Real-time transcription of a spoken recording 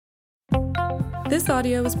This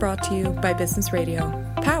audio is brought to you by Business Radio,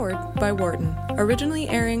 powered by Wharton, originally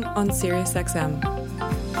airing on SiriusXM.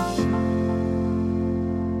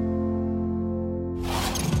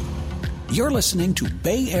 You're listening to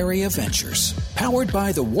Bay Area Ventures, powered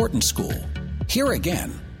by the Wharton School. Here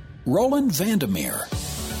again, Roland Vandermeer.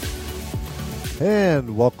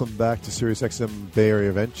 And welcome back to SiriusXM Bay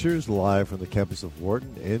Area Ventures, live from the campus of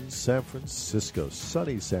Wharton in San Francisco,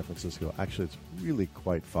 sunny San Francisco. Actually, it's really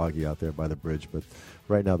quite foggy out there by the bridge, but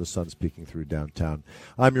right now the sun's peeking through downtown.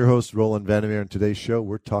 I'm your host, Roland Vandermeer, and today's show,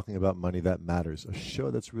 we're talking about Money That Matters, a show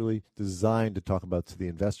that's really designed to talk about to the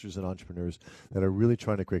investors and entrepreneurs that are really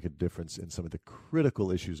trying to make a difference in some of the critical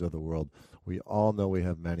issues of the world. We all know we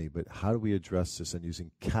have many, but how do we address this, and using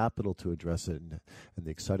capital to address it, and the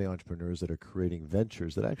exciting entrepreneurs that are creating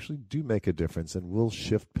ventures that actually do make a difference and will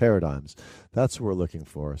shift paradigms. That's what we're looking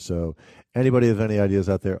for. So anybody have any ideas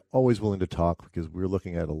out there, always willing to talk, because we're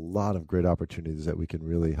looking at a lot of great opportunities that we can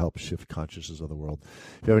really help shift consciousness of the world.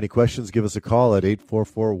 If you have any questions, give us a call at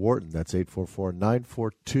 844-WHARTON. That's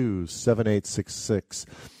 844-942-7866.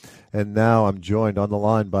 And now I'm joined on the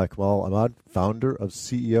line by Komal Ahmad, founder of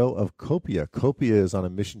CEO of Copia. Copia is on a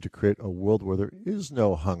mission to create a world where there is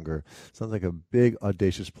no hunger. Sounds like a big,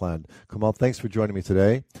 audacious plan. Komal, thanks for joining me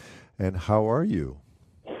today. And how are you?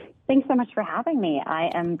 Thanks so much for having me. I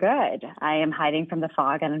am good. I am hiding from the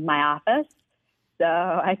fog in my office, so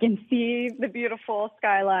I can see the beautiful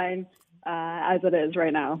skyline as it is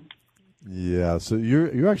right now. Yeah, so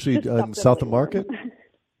you're actually in South of Market?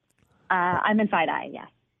 I'm in Side-Eye, yes.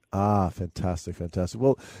 Ah, fantastic.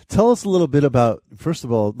 Well, tell us a little bit about, first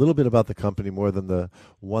of all, a little bit about the company more than the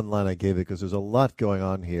one line I gave it, because there's a lot going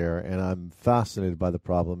on here, and I'm fascinated by the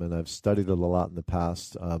problem, and I've studied it a lot in the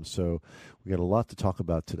past, so we got a lot to talk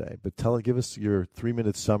about today. But give us your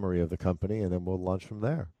 3-minute summary of the company, and then we'll launch from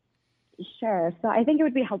there. Sure. So I think it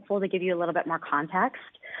would be helpful to give you a little bit more context.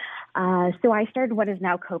 So I started what is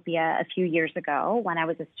now Copia a few years ago when I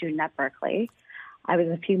was a student at Berkeley. I was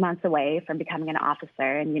a few months away from becoming an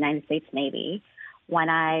officer in the United States Navy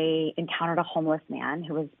when I encountered a homeless man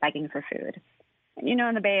who was begging for food. And in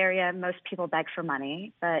the Bay Area, most people beg for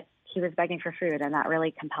money, but he was begging for food, and that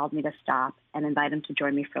really compelled me to stop and invite him to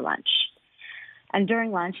join me for lunch. And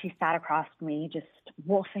during lunch, he sat across from me, just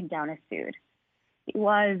wolfing down his food. He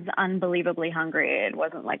was unbelievably hungry. It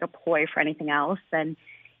wasn't like a ploy for anything else. And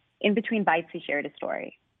in between bites, he shared his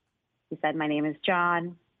story. He said, "My name is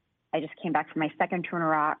John. I just came back from my second tour in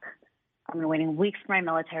Iraq. I've been waiting weeks for my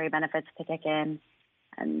military benefits to kick in.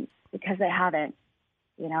 And because I haven't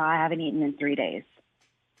eaten in 3 days."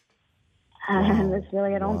 And this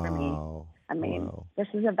really hit home for me. I mean, This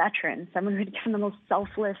is a veteran, someone who had given the most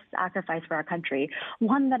selfless sacrifice for our country,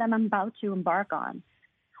 one that I'm about to embark on,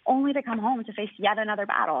 only to come home to face yet another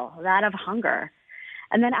battle, that of hunger.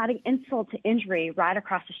 And then adding insult to injury, right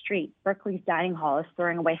across the street, Berkeley's dining hall is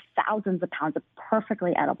throwing away thousands of pounds of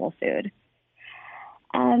perfectly edible food.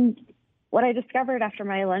 And what I discovered after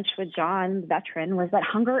my lunch with John, the veteran, was that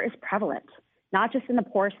hunger is prevalent, not just in the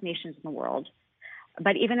poorest nations in the world,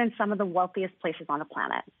 but even in some of the wealthiest places on the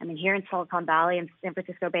planet. I mean, here in Silicon Valley and San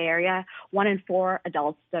Francisco Bay Area, 1 in 4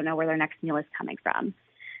 adults don't know where their next meal is coming from.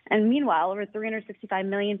 And meanwhile, over 365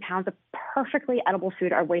 million pounds of perfectly edible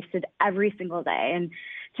food are wasted every single day. And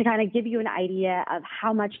to kind of give you an idea of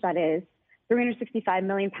how much that is, 365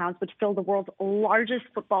 million pounds would fill the world's largest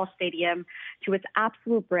football stadium to its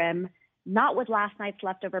absolute brim, not with last night's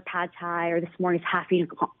leftover pad thai or this morning's half-eaten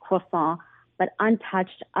croissant, but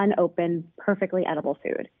untouched, unopened, perfectly edible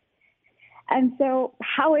food. And so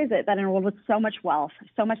how is it that in a world with so much wealth,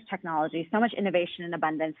 so much technology, so much innovation and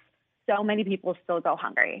abundance, so many people still go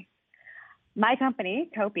hungry? My company,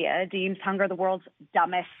 Copia, deems hunger the world's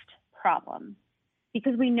dumbest problem,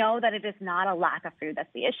 because we know that it is not a lack of food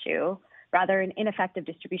that's the issue, rather an ineffective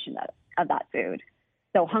distribution of that food.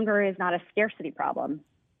 So hunger is not a scarcity problem,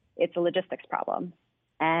 it's a logistics problem.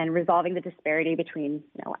 And resolving the disparity between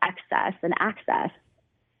excess and access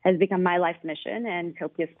has become my life's mission and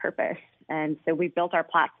Copia's purpose. And so we built our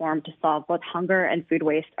platform to solve both hunger and food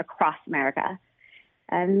waste across America,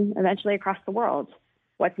 and eventually across the world.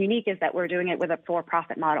 What's unique is that we're doing it with a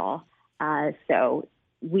for-profit model. So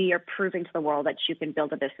we are proving to the world that you can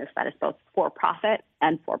build a business that is both for-profit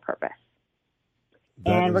and for-purpose.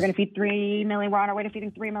 We're going to feed 3 million. We're on our way to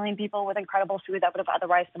feeding 3 million people with incredible food that would have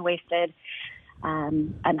otherwise been wasted.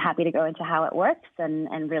 I'm happy to go into how it works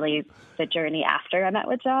and really the journey after I met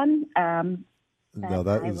with John. No,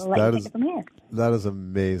 that is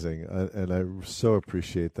amazing, and I so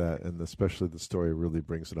appreciate that, and especially the story really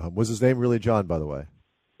brings it home. Was his name really John, by the way?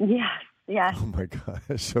 Yes, Yeah. Oh my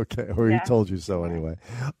gosh. Okay. Or he told you so anyway.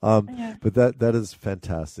 Yeah. But that is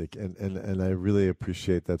fantastic. And I really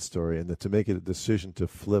appreciate that story. And to make it a decision to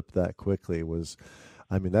flip that quickly was,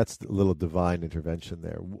 I mean, that's a little divine intervention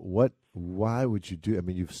there. Why would you do, I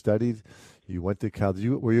mean, you've studied, you went to Cal,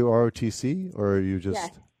 were you ROTC or are you just?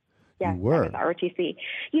 Yes. Yes, you were. I was ROTC.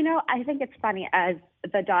 You know, I think it's funny, as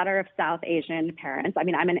the daughter of South Asian parents, I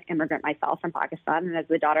mean, I'm an immigrant myself from Pakistan, and as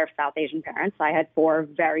the daughter of South Asian parents, I had 4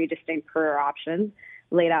 very distinct career options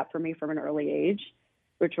laid out for me from an early age,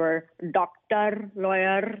 which were doctor,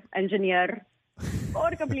 lawyer, engineer, or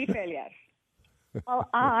complete failure. Well,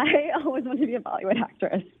 I always wanted to be a Bollywood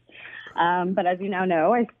actress. But as you now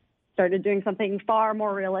know, I started doing something far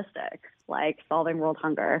more realistic, like solving world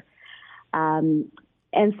hunger.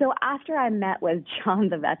 And so after I met with John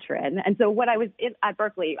the veteran, and so what I was at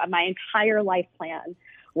Berkeley, my entire life plan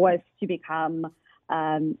was to become,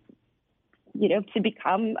 a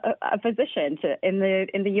physician in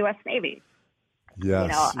the U.S. Navy.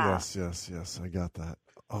 Yes, yes. I got that.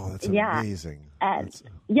 Oh, that's amazing.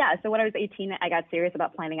 So when I was 18, I got serious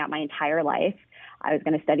about planning out my entire life. I was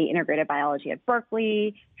going to study integrated biology at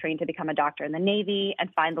Berkeley, train to become a doctor in the Navy,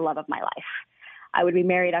 and find the love of my life. I would be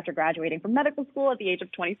married after graduating from medical school at the age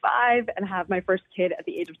of 25 and have my first kid at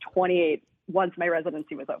the age of 28 once my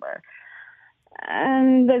residency was over.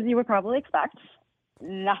 And as you would probably expect,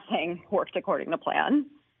 nothing worked according to plan,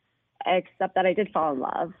 except that I did fall in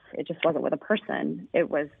love. It just wasn't with a person. It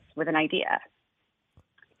was with an idea.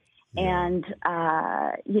 Yeah. And,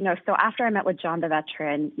 so after I met with John the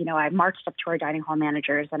veteran, I marched up to our dining hall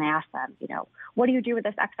managers and I asked them, what do you do with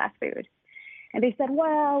this excess food? And they said,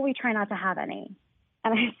 well, we try not to have any.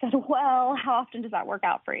 And I said, well, how often does that work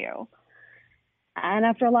out for you? And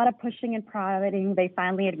after a lot of pushing and prodding, they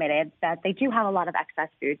finally admitted that they do have a lot of excess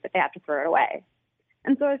food, but they have to throw it away.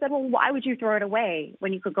 And so I said, well, why would you throw it away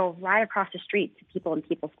when you could go right across the street to people in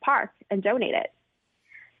People's Park and donate it?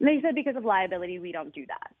 And they said, because of liability, we don't do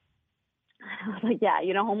that. I was like, yeah,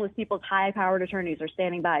 homeless people's high-powered attorneys are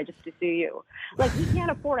standing by just to sue you. Like, you can't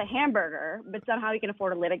afford a hamburger, but somehow you can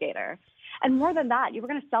afford a litigator. And more than that, you were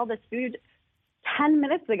going to sell this food 10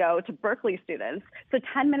 minutes ago to Berkeley students. So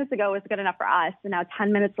 10 minutes ago was good enough for us, and now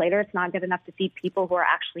 10 minutes later, it's not good enough to feed people who are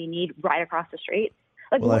actually in need right across the street.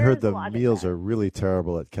 Like, well, I heard the meals are really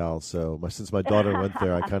terrible at Cal, so since my daughter went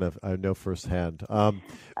there, I know firsthand.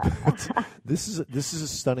 This is a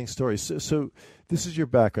stunning story. So this is your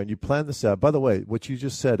background. You planned this out. By the way, what you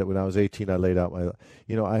just said, that when I was 18, I laid out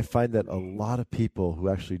I find that a lot of people who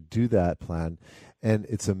actually do that plan, and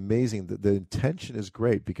it's amazing that the intention is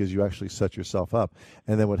great because you actually set yourself up.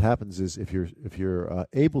 And then what happens is if you're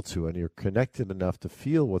able to and you're connected enough to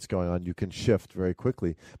feel what's going on, you can shift very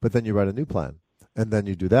quickly. But then you write a new plan. And then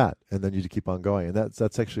you do that, and then you keep on going, and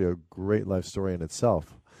that's actually a great life story in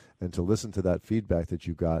itself. And to listen to that feedback that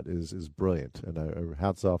you got is brilliant, and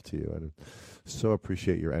hats off to you. And I so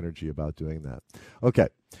appreciate your energy about doing that. Okay,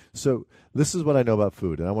 so this is what I know about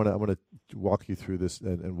food, and I want to walk you through this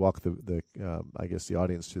and walk the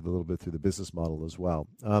audience through a little bit through the business model as well.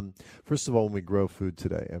 First of all, when we grow food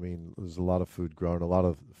today, I mean, there's a lot of food grown, a lot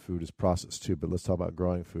of food is processed too. But let's talk about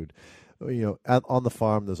growing food. On the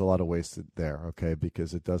farm, there's a lot of waste there, okay,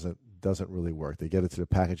 because it doesn't really work. They get it to the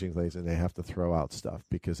packaging place and they have to throw out stuff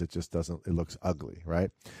because it just doesn't, it looks ugly,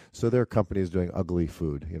 right? So there are companies doing ugly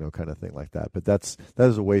food, kind of thing like that. But that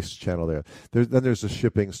is a waste channel there. Then there's the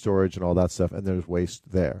shipping, storage, and all that stuff, and there's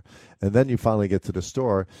waste there. And then you finally get to the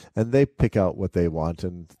store, and they pick out what they want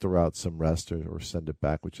and throw out some rest or send it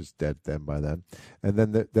back, which is dead then by then. And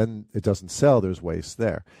then it doesn't sell. There's waste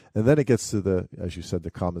there. And then it gets to as you said,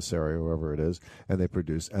 the commissary or wherever it is, and they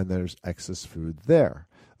produce, and there's excess food there.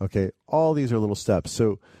 Okay, all these are little steps.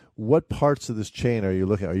 So what parts of this chain are you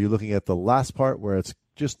looking at? Are you looking at the last part where it's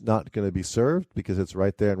just not going to be served because it's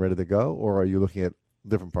right there and ready to go? Or are you looking at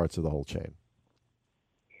different parts of the whole chain?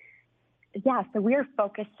 Yeah, so we're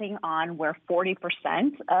focusing on where 40%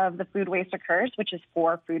 of the food waste occurs, which is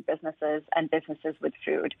for food businesses and businesses with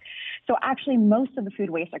food. So actually, most of the food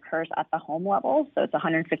waste occurs at the home level. So it's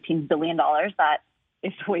 $115 billion that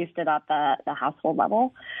is wasted at the household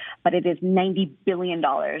level, but it is $90 billion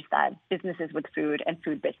that businesses with food and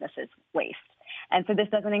food businesses waste. And so this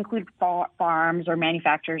doesn't include farms or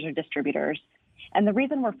manufacturers or distributors. And the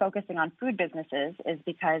reason we're focusing on food businesses is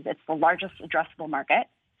because it's the largest addressable market.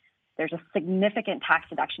 There's a significant tax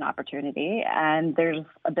deduction opportunity, and there's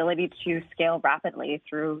ability to scale rapidly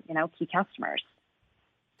through, key customers.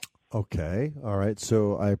 Okay. All right.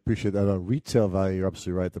 So I appreciate that. On retail value, you're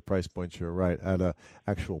absolutely right. The price points, you're right. At a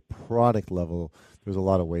actual product level, there's a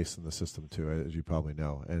lot of waste in the system too, as you probably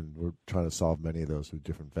know. And we're trying to solve many of those with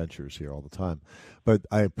different ventures here all the time. But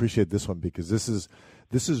I appreciate this one because this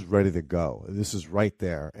is ready to go. This is right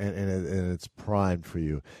there, and it's primed for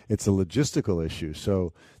you. It's a logistical issue.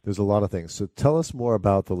 So there's a lot of things. So tell us more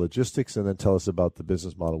about the logistics, and then tell us about the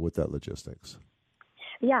business model with that logistics.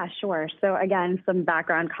 Yeah, sure. So again, some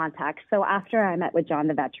background context. So after I met with John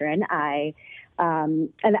the veteran,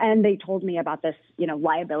 and they told me about this,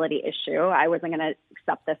 liability issue. I wasn't going to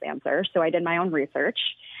accept this answer. So I did my own research,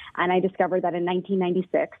 and I discovered that in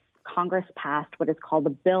 1996, Congress passed what is called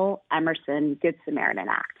the Bill Emerson Good Samaritan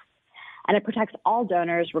Act. And it protects all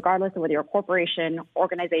donors, regardless of whether you're a corporation,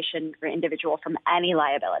 organization, or individual, from any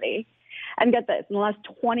liability. And get this, in the last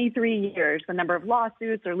 23 years, the number of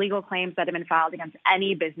lawsuits or legal claims that have been filed against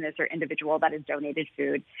any business or individual that has donated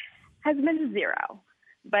food has been zero.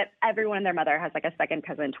 But everyone and their mother has like a second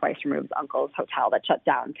cousin, twice removed uncle's hotel that shut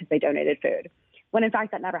down because they donated food, when in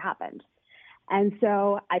fact that never happened. And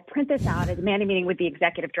so I print this out at a Monday meeting with the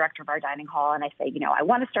executive director of our dining hall, and I say, I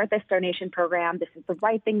want to start this donation program. This is the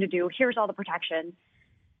right thing to do. Here's all the protections.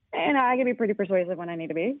 And I can be pretty persuasive when I need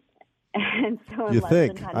to be. And so you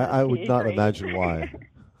think? I would not imagine why.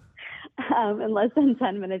 In less than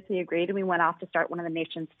 10 minutes, he agreed, and we went off to start one of the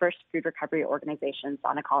nation's first food recovery organizations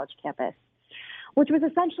on a college campus, which was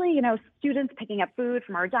essentially, students picking up food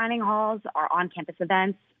from our dining halls, our on-campus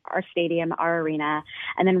events, our stadium, our arena,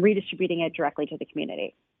 and then redistributing it directly to the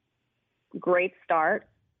community. Great start,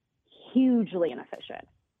 hugely inefficient.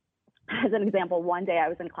 As an example, one day I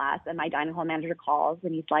was in class and my dining hall manager calls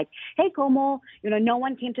and he's like, "Hey, Komal, no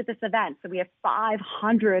one came to this event, so we have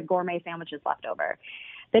 500 gourmet sandwiches left over.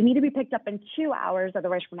 They need to be picked up in 2 hours,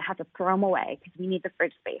 otherwise we're going to have to throw them away because we need the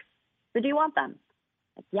fridge space. So do you want them?"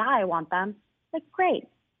 Like, "Yeah, I want them." Like, "Great,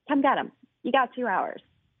 come get them. You got 2 hours."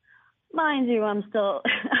 Mind you, I'm still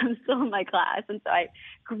in my class. And so I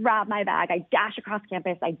grab my bag, I dash across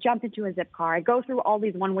campus, I jump into a zip car, I go through all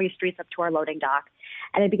these one-way streets up to our loading dock,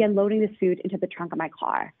 and I begin loading this food into the trunk of my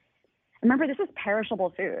car. And remember, this is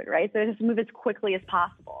perishable food, right? So I just move as quickly as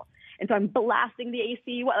possible. And so I'm blasting the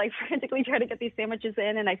AC while I frantically try to get these sandwiches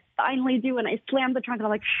in, and I finally do, and I slam the trunk, and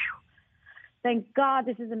I'm like, phew, thank God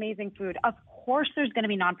this is amazing food. Of course there's going to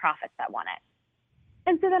be nonprofits that want it.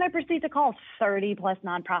 And so then I proceed to call 30-plus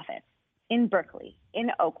nonprofits in Berkeley, in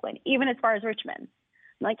Oakland, even as far as Richmond.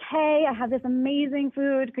 I'm like, "Hey, I have this amazing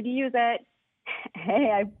food. Could you use it? Hey,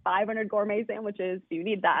 I have 500 gourmet sandwiches. Do you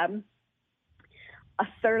need them?" A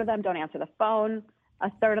third of them don't answer the phone. A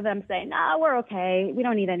third of them say, "No, we're okay. We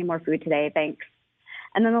don't need any more food today. Thanks."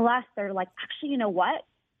 And then the last third are like, "Actually, you know what?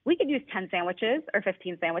 We could use 10 sandwiches or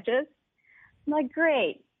 15 sandwiches." I'm like,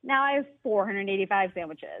 "Great. Now I have 485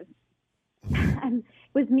 sandwiches." And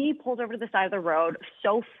it was me pulled over to the side of the road,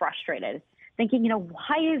 so frustrated, thinking,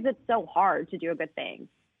 why is it so hard to do a good thing?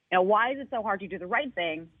 Why is it so hard to do the right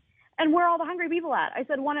thing? And where are all the hungry people at? I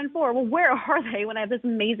said 1 in 4. Well, where are they when I have this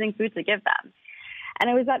amazing food to give them? And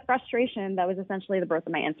it was that frustration that was essentially the birth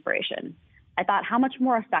of my inspiration. I thought how much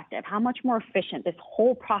more effective, how much more efficient this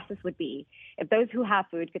whole process would be if those who have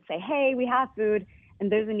food could say, "Hey, we have food,"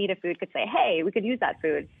 and those who need a food could say, "Hey, we could use that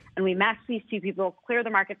food." And we match these two people, clear the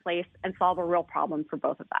marketplace, and solve a real problem for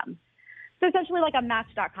both of them. So essentially like a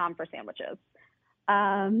Match.com for sandwiches.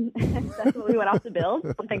 That's what we went off to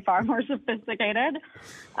build, something far more sophisticated.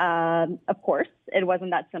 Of course, it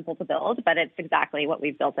wasn't that simple to build, but it's exactly what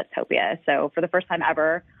we've built at Topia. So for the first time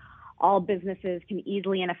ever, all businesses can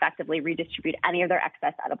easily and effectively redistribute any of their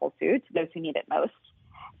excess edible food to those who need it most.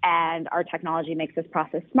 And our technology makes this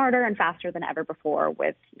process smarter and faster than ever before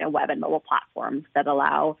with web and mobile platforms that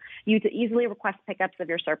allow you to easily request pickups of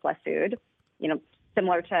your surplus food,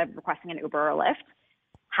 similar to requesting an Uber or Lyft,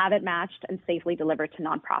 have it matched and safely delivered to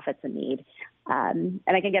nonprofits in need. And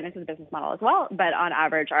I can get into the business model as well, but on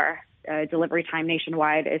average, our delivery time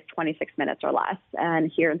nationwide is 26 minutes or less.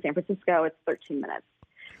 And here in San Francisco, it's 13 minutes.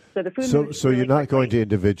 So the food. So you're not going to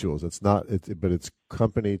individuals. But it's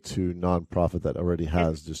company to nonprofit that already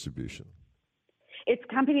has distribution. It's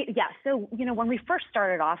company, yeah. So when we first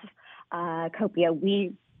started off Copia,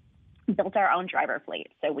 we built our own driver fleet.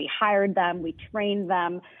 So we hired them, we trained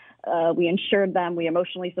them, we insured them, we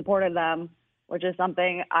emotionally supported them, which is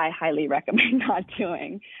something I highly recommend not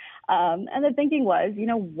doing. And the thinking was,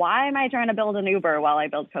 why am I trying to build an Uber while I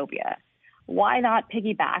build Copia? Why not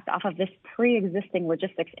piggyback off of this pre-existing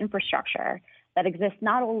logistics infrastructure that exists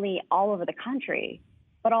not only all over the country,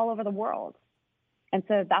 but all over the world? And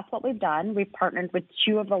so that's what we've done. We've partnered with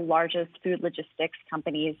two of the largest food logistics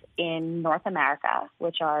companies in North America,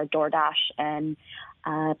 which are DoorDash and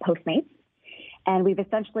Postmates. And we've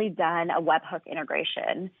essentially done a webhook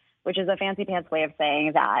integration, which is a fancy pants way of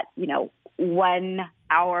saying that, when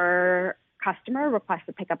our customer requests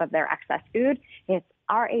a pickup of their excess food, it's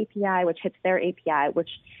our API, which hits their API, which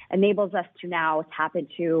enables us to now tap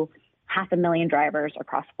into 500,000 drivers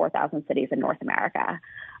across 4,000 cities in North America.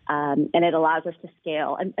 And it allows us to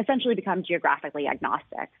scale and essentially become geographically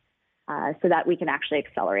agnostic so that we can actually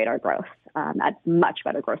accelerate our growth at much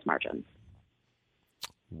better gross margins.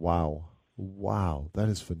 Wow, that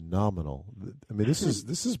is phenomenal. I mean, this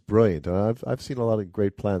is brilliant. I've seen a lot of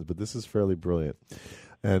great plans, but this is fairly brilliant.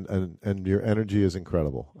 And your energy is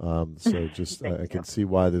incredible. So just I can see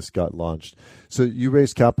why this got launched. So you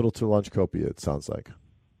raised capital to launch Kopia, it sounds like.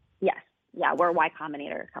 Yes. Yeah, we're a Y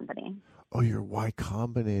Combinator company. Oh, you're Y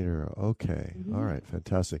Combinator. Okay. Mm-hmm. All right.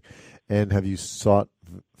 Fantastic. And have you sought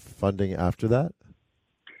funding after that?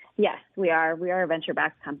 Yes, we are. We are a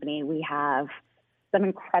venture-backed company. We have some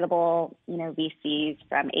incredible, VCs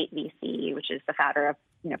from 8VC, which is the founder of,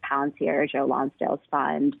 Palantir, Joe Lonsdale's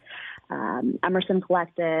fund, Emerson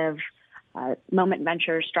Collective, Moment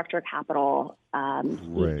Ventures, Structure Capital,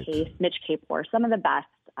 Steve Case, Mitch Kapor, some of the best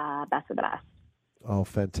of the best. Oh,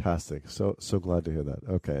 fantastic. So glad to hear that.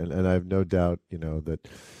 Okay. And I have no doubt, that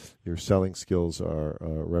your selling skills are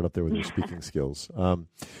right up there with your speaking skills.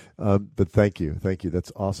 But thank you.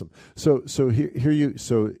 That's awesome. So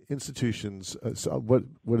institutions, so what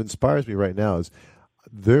inspires me right now is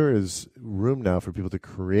there is room now for people to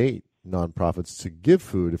create nonprofits to give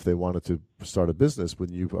food if they wanted to start a business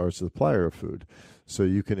when you are a supplier of food. So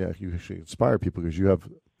you actually inspire people because you have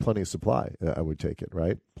plenty of supply, I would take it,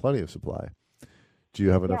 right? Plenty of supply. Do you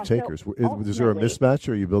have enough takers? Is there a mismatch?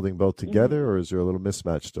 Or are you building both together, or is there a little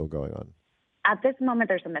mismatch still going on? At this moment,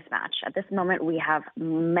 there's a mismatch. At this moment, we have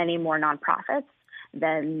many more nonprofits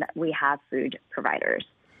than we have food providers.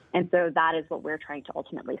 And so that is what we're trying to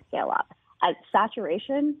ultimately scale up. At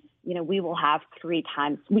saturation, we still have 3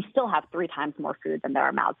 times more food than there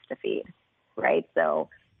are mouths to feed, right? So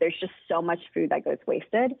there's just so much food that goes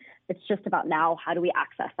wasted. It's just about now, how do we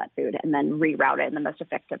access that food and then reroute it in the most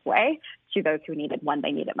effective way to those who need it when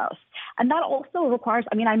they need it most? And that also requires,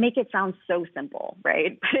 I make it sound so simple,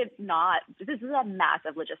 right? But it's not. This is a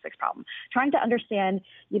massive logistics problem. Trying to understand,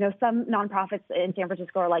 some nonprofits in San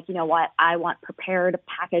Francisco are like, you know what, I want prepared,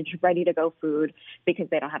 packaged, ready-to-go food because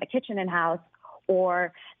they don't have a kitchen in-house,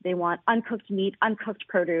 or they want uncooked meat, uncooked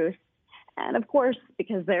produce. And of course,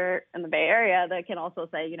 because they're in the Bay Area, they can also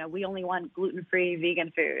say, we only want gluten-free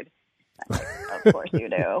vegan food. Of course you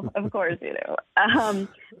do. Of course you do.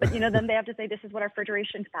 But, then they have to say, this is what our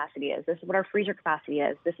refrigeration capacity is. This is what our freezer capacity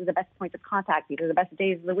is. This is the best points of contact. These are the best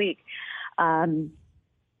days of the week. And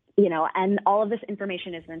all of this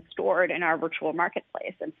information has been stored in our virtual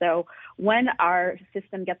marketplace. And so when our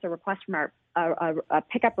system gets a request from a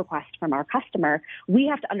pickup request from our customer, we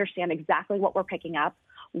have to understand exactly what we're picking up,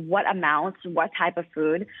 what amounts, what type of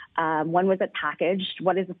food, when was it packaged,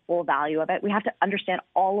 what is the full value of it. We have to understand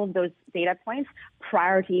all of those data points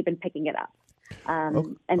prior to even picking it up.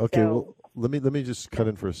 Let me just cut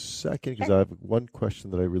in for a second because I have one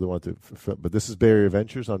question that I really want to. But this is Bay Area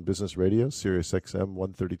Ventures on Business Radio, Sirius XM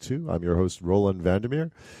 132. I'm your host, Roland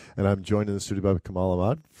Vandermeer, and I'm joined in the studio by Komal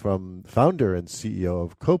Ahmad, founder and CEO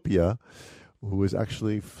of Kopia, who is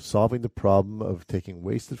actually solving the problem of taking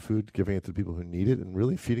wasted food, giving it to people who need it, and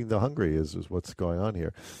really feeding the hungry is what's going on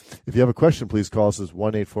here. If you have a question, please call us at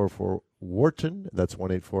 1-844-WHARTON. That's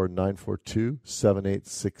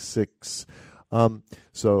 1-844-942-7866. Again,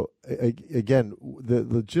 the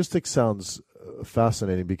logistics sounds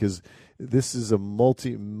fascinating because this is a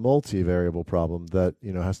multi-variable problem that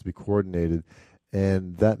has to be coordinated,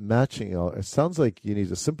 and that matching. It sounds like you need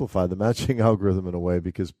to simplify the matching algorithm in a way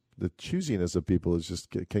because the choosiness of people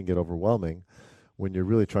can get overwhelming when you're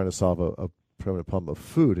really trying to solve a permanent problem of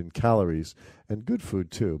food and calories and good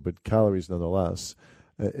food too, but calories nonetheless.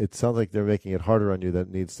 It sounds like they're making it harder on you than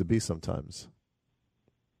it needs to be sometimes.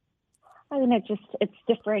 It's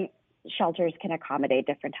different. Shelters can accommodate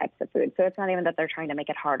different types of food. So it's not even that they're trying to make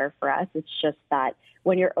it harder for us. It's just that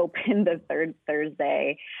when you're open the third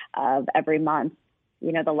Thursday of every month,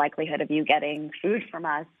 the likelihood of you getting food from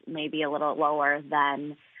us may be a little lower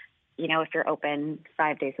than, if you're open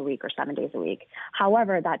 5 days a week or 7 days a week.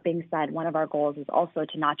 However, that being said, one of our goals is also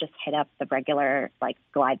to not just hit up the regular, like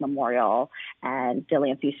Glide Memorial and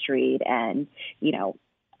Delancey Street and,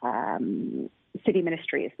 city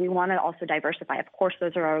ministries. We want to also diversify. Of course,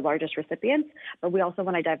 those are our largest recipients, but we also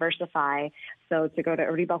want to diversify. So to go to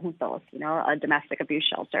Arriba Juntos, a domestic abuse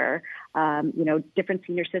shelter, different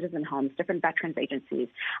senior citizen homes, different veterans agencies.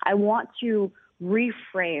 I want to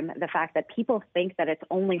reframe the fact that people think that it's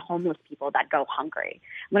only homeless people that go hungry,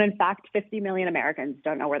 when in fact 50 million Americans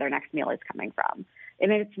don't know where their next meal is coming from.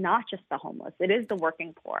 And it's not just the homeless, it is the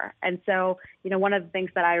working poor. And so, one of the things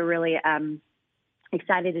that I really am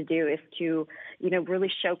excited to do is to,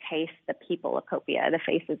 really showcase the people of Copia, the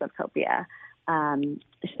faces of Copia,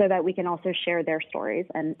 so that we can also share their stories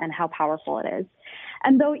and how powerful it is.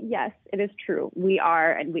 And though, yes, it is true,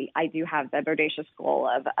 I do have the audacious goal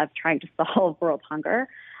of trying to solve world hunger,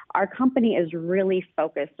 our company is really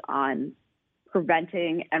focused on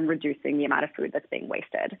preventing and reducing the amount of food that's being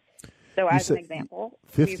wasted. So as an example,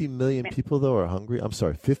 50 million people, though, are hungry. I'm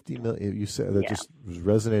sorry, 50 million. You said that just was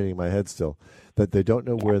resonating in my head still, that they don't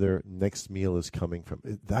know where their next meal is coming from.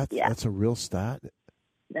 That's a real stat?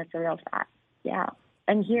 That's a real stat, yeah.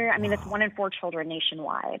 And here, it's 1 in 4 children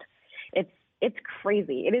nationwide. It's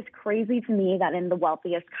crazy. It is crazy to me that in the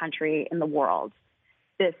wealthiest country in the world,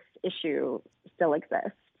 this issue still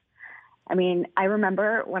exists. I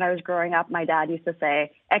remember when I was growing up, my dad used to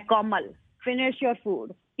say, Komal, finish your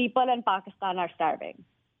food. People in Pakistan are starving.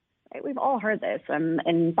 Right? We've all heard this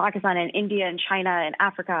in Pakistan and India and China and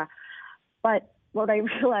Africa. But what I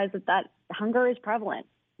realized is that hunger is prevalent,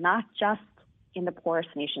 not just in the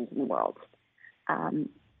poorest nations in the world.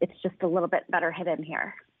 It's just a little bit better hidden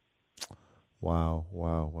here. Wow.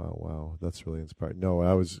 That's really inspiring. No,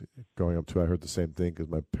 I was growing up too. I heard the same thing because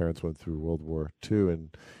my parents went through World War II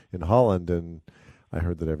in Holland, and I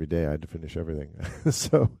heard that every day I had to finish everything.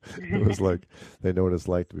 So it was like they know what it's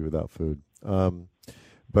like to be without food.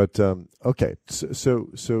 Okay.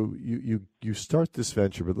 So you start this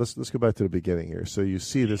venture, but let's go back to the beginning here. So you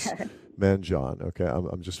see this man, John. Okay,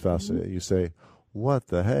 I'm just fascinated. Mm-hmm. You say, "What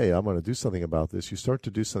the hey? I'm going to do something about this." You start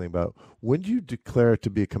to do something about. When do you declare to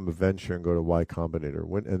become a venture and go to Y Combinator?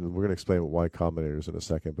 And we're going to explain what Y Combinator is in a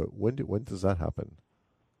second. But when does that happen?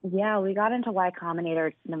 Yeah, we got into Y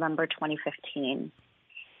Combinator November 2015,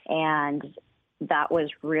 and that was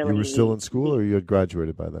really... You were still in school, or you had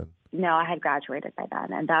graduated by then? No, I had graduated by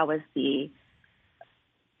then, and that was it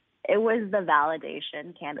was the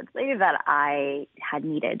validation, candidly, that I had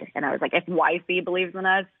needed. And I was like, if YC believes in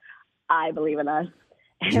us, I believe in us.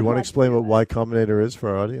 Do you want to explain what Y Combinator is for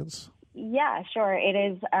our audience? Yeah, sure. It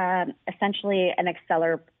is essentially an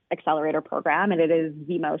accelerator program, and it is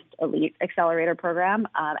the most elite accelerator program,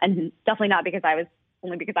 and definitely not because I was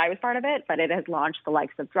part of it, but it has launched the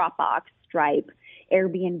likes of Dropbox, Stripe,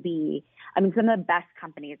 Airbnb. Some of the best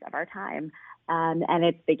companies of our time,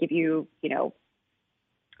 and they give you,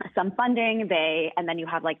 some funding, and then you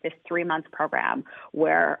have like this 3-month program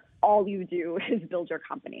where all you do is build your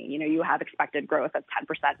company. You have expected growth of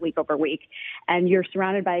 10% week over week, and you're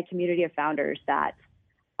surrounded by a community of founders that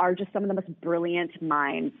are just some of the most brilliant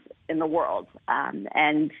minds in the world.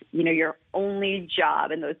 And your only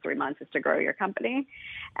job in those 3 months is to grow your company.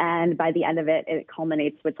 And by the end of it, it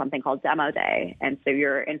culminates with something called Demo Day. And so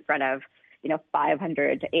you're in front of,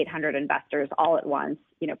 500 to 800 investors all at once,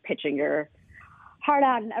 pitching your heart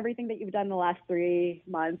out and everything that you've done in the last 3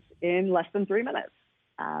 months in less than 3 minutes.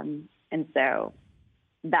 And so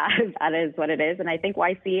that is what it is. And I think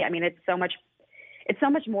YC, it's so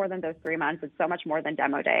much more than those 3 months. It's so much more than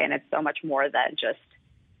Demo Day, and it's so much more than just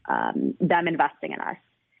them investing in us.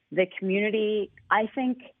 The community, I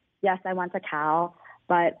think, yes, I went to Cal,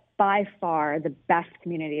 but by far the best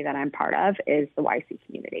community that I'm part of is the YC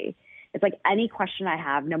community. It's like any question I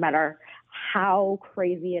have, no matter how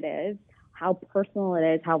crazy it is, how personal it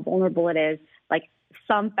is, how vulnerable it is, like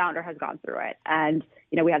some founder has gone through it. And,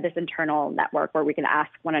 we have this internal network where we can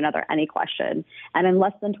ask one another any question. And in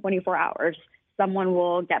less than 24 hours, someone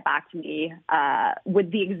will get back to me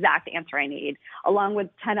with the exact answer I need, along with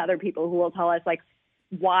 10 other people who will tell us like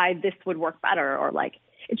why this would work better, or like,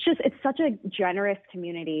 it's such a generous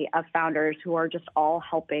community of founders who are just all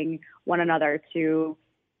helping one another to,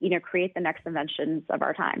 create the next inventions of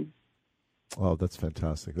our time. Oh, that's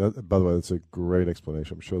fantastic. By the way, that's a great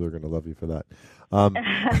explanation. I'm sure they're going to love you for that.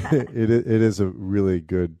 It is a really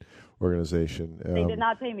good organization. They did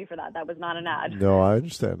not pay me for that. That was not an ad. No, I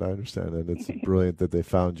understand. And it's brilliant that they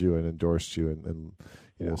found you and endorsed you and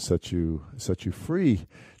set you free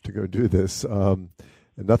to go do this. And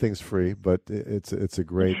nothing's free, but it's a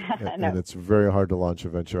great, and it's very hard to launch a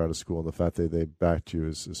venture out of school. And the fact that they backed you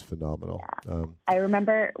is phenomenal. Yeah. I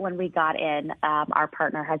remember when we got in, our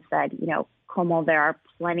partner had said, Komal, there are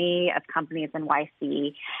plenty of companies in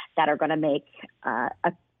YC that are going to make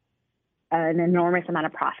an enormous amount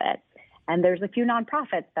of profit. And there's a few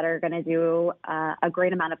nonprofits that are going to do a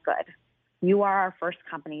great amount of good. You are our first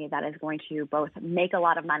company that is going to both make a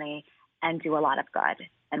lot of money and do a lot of good.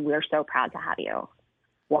 And we're so proud to have you.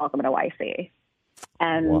 Welcome to YC.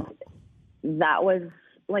 And wow. that was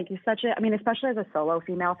like especially as a solo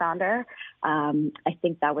female founder, I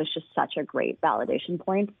think that was just such a great validation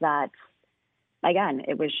point that, again,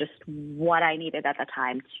 it was just what I needed at the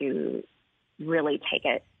time to really take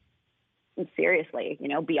it seriously,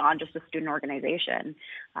 beyond just a student organization,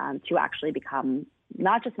 to actually become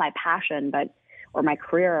not just my passion, or my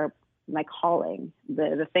career, my calling,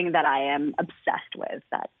 the thing that I am obsessed with,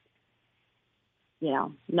 that,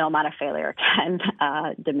 no amount of failure can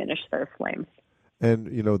diminish their flames. And,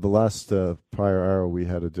 the last prior hour, we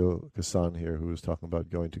had Adil Kassan here who was talking about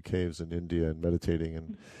going to caves in India and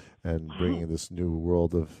meditating and bringing this new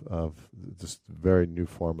world of this very new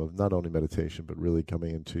form of not only meditation, but really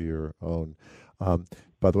coming into your own.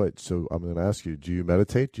 By the way, so I'm going to ask you, do you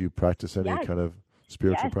meditate? Do you practice any kind of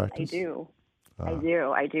spiritual practice? I do.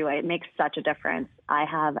 I do. It makes such a difference. I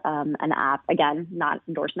have an app, again, not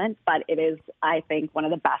endorsement, but it is, I think, one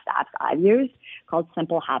of the best apps I've used, called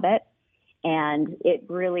Simple Habit. And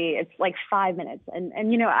it's like 5 minutes. And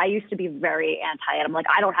I used to be very anti it. I'm like,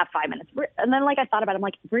 I don't have 5 minutes. And then I thought about it. I'm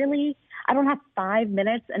like, really? I don't have 5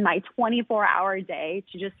 minutes in my 24-hour day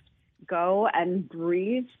to just go and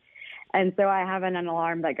breathe. And so I have an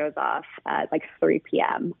alarm that goes off at 3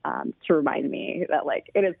 p.m. To remind me that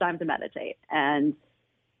it is time to meditate. And,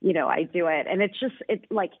 I do it. And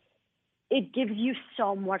it gives you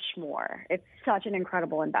so much more. It's such an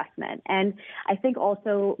incredible investment. And I think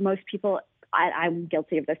also most people, I'm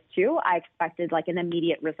guilty of this too, I expected an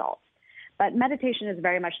immediate result. But meditation is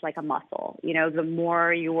very much like a muscle. The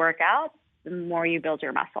more you work out, the more you build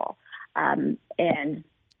your muscle. And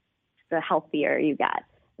the healthier you get,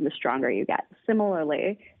 the stronger you get.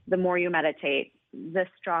 Similarly, the more you meditate, the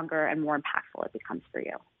stronger and more impactful it becomes for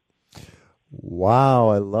you. Wow,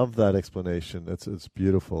 I love that explanation. It's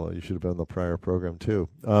beautiful. You should have been on the prior program too.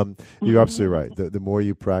 You're absolutely right. The more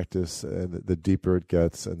you practice, and the deeper it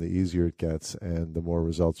gets, and the easier it gets, and the more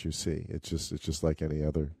results you see. It's just like any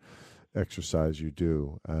other exercise you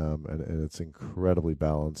do, and it's incredibly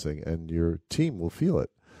balancing. And your team will feel it.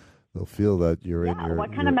 They'll feel that you're in your.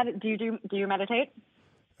 What kind of do you meditate?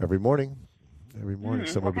 Every morning,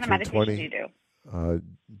 somewhere what kind between of meditation 20. Do you do?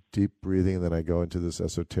 Deep breathing, and then I go into this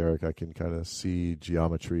esoteric. I can kind of see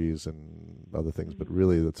geometries and other things, but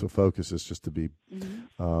really the focus is just to be,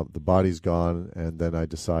 the body's gone, and then I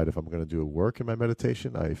decide if I'm going to do work in my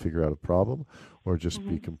meditation. I figure out a problem, or just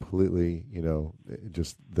be completely,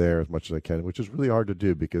 just there as much as I can, which is really hard to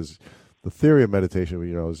do because the theory of meditation,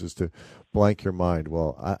 is just to blank your mind.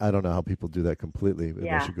 Well, I don't know how people do that completely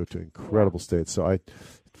unless you go to incredible states. So I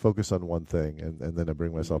focus on one thing, and then I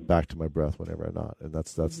bring myself back to my breath whenever I'm not, and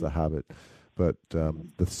that's the habit. But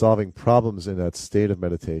the solving problems in that state of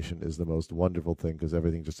meditation is the most wonderful thing because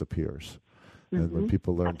everything just appears. And when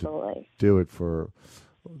people learn to do it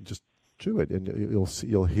just do it, and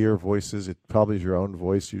you'll hear voices. It probably is your own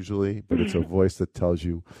voice usually, but it's a voice that tells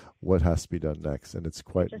you what has to be done next, and it's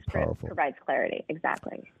quite powerful. Provides clarity,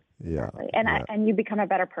 exactly. Yeah, exactly. And you become a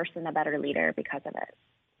better person, a better leader because of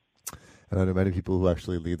it. And I know many people who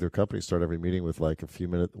actually lead their companies start every meeting with 1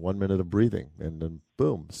 minute of breathing, and then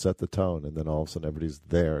boom, set the tone, and then all of a sudden everybody's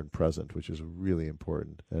there and present, which is really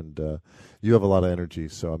important. And you have a lot of energy,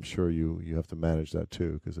 so I'm sure you have to manage that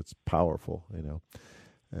too because it's powerful,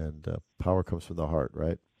 And power comes from the heart,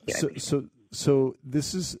 right? Yeah. So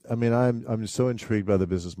this is, I'm so intrigued by the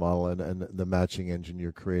business model and the matching engine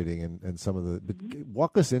you're creating and some of but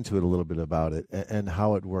walk us into it a little bit about it and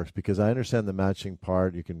how it works, because I understand the matching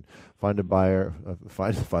part. You can find a buyer,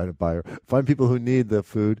 find people who need the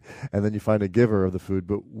food, and then you find a giver of the food.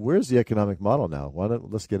 But where's the economic model now?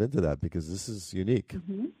 Let's get into that because this is unique.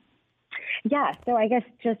 Mm-hmm. Yeah. So I guess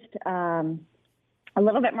just a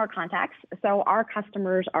little bit more context. So our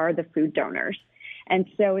customers are the food donors. And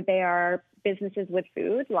so they are businesses with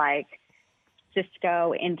food like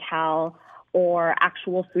Cisco, Intel, or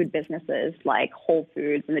actual food businesses like Whole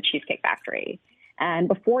Foods and the Cheesecake Factory. And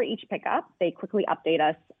before each pickup, they quickly update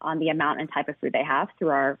us on the amount and type of food they have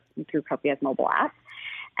through Copia's mobile app.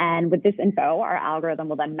 And with this info, our algorithm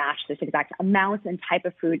will then match this exact amount and type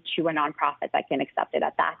of food to a nonprofit that can accept it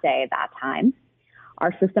at that day, that time.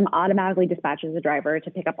 Our system automatically dispatches a driver to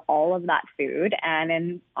pick up all of that food.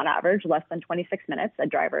 And on average, less than 26 minutes, a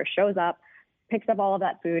driver shows up, picks up all of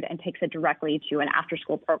that food, and takes it directly to an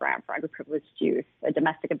after-school program for underprivileged youth, a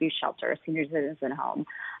domestic abuse shelter, senior citizen home,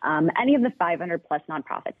 any of the 500-plus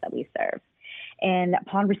nonprofits that we serve. And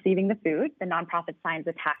upon receiving the food, the nonprofit signs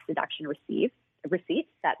a tax deduction receipt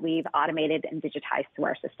that we've automated and digitized through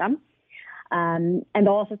our system. And they'll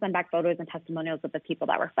also send back photos and testimonials of the people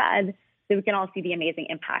that were fed, so we can all see the amazing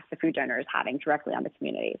impact the food donor is having directly on the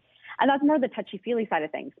community. And that's more the touchy-feely side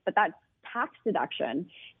of things, but that tax deduction,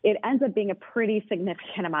 it ends up being a pretty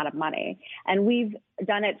significant amount of money. And we've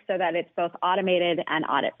done it so that it's both automated and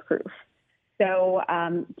audit proof. So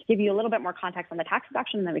to give you a little bit more context on the tax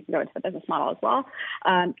deduction, and then we can go into the business model as well.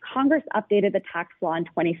 Congress updated the tax law in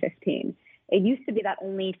 2015. It used to be that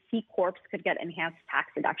only C Corps could get enhanced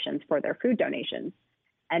tax deductions for their food donations.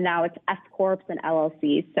 And now it's S Corps and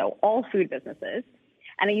LLCs, so all food businesses.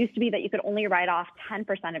 And it used to be that you could only write off 10%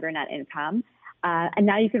 of your net income. And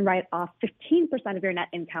now you can write off 15% of your net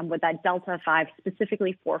income with that Delta 5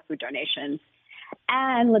 specifically for food donations.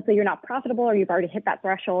 And let's say you're not profitable or you've already hit that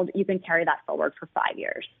threshold, you can carry that forward for 5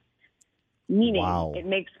 years. Meaning It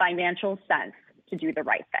makes financial sense to do the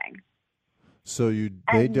right thing. So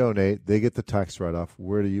they donate, they get the tax write-off.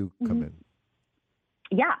 Where do you come in?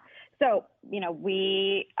 Yeah. So,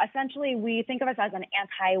 we think of us as an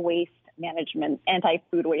anti-food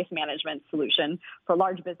waste management solution for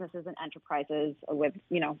large businesses and enterprises with,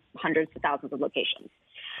 hundreds of thousands of locations.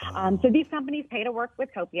 So these companies pay to work with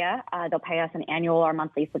Copia. They'll pay us an annual or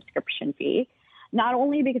monthly subscription fee, not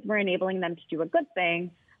only because we're enabling them to do a good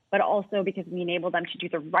thing, but also because we enable them to do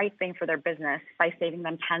the right thing for their business by saving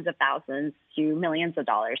them tens of thousands to millions of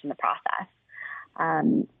dollars in the process.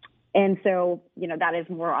 And so, that is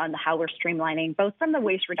more on how we're streamlining both from the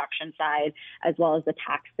waste reduction side as well as the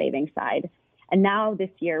tax saving side. And now this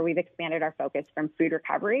year, we've expanded our focus from food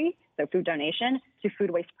recovery, so food donation, to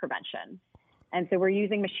food waste prevention. And so we're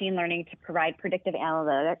using machine learning to provide predictive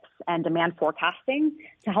analytics and demand forecasting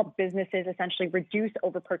to help businesses essentially reduce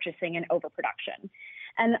overpurchasing and overproduction.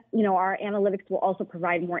 And, our analytics will also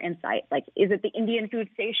provide more insight. Like, is it the Indian food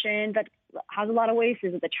station that has a lot of waste?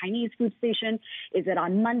 Is it the Chinese food station? Is it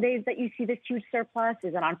on Mondays that you see this huge surplus?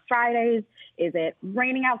 Is it on Fridays? Is it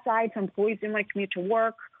raining outside so employees didn't want to commute to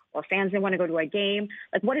work or fans didn't want to go to a game?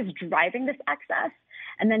 Like, what is driving this excess?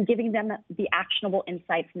 And then giving them the actionable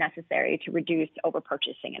insights necessary to reduce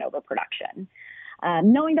overpurchasing and overproduction.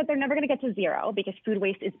 Knowing that they're never going to get to zero because food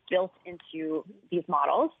waste is built into these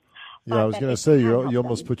models. Yeah, I was going to say, you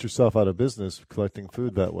almost put yourself out of business collecting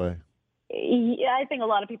food that way. Yeah, I think a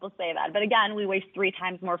lot of people say that. But again, we waste 3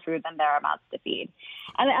 times more food than there are amounts to feed.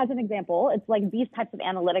 And as an example, it's like these types of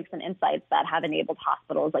analytics and insights that have enabled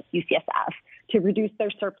hospitals like UCSF to reduce their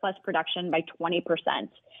surplus production by 20%,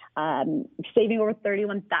 saving over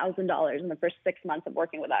 $31,000 in the first 6 months of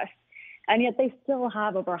working with us. And yet they still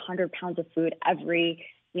have over 100 pounds of food every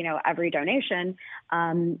donation.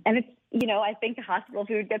 And it's, I think hospital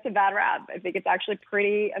food gets a bad rap. I think it's actually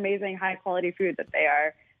pretty amazing, high quality food that they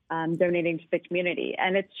are donating to the community.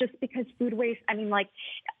 And it's just because food waste,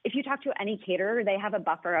 if you talk to any caterer, they have a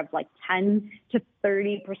buffer of 10 to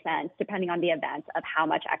 30%, depending on the event, of how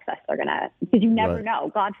much excess they're going to, because you never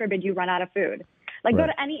know. God forbid you run out of food. Go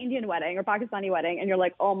to any Indian wedding or Pakistani wedding and you're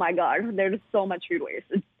like, oh my God, there's so much food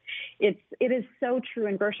waste. It is so true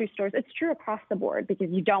in grocery stores. It's true across the board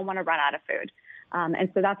because you don't want to run out of food.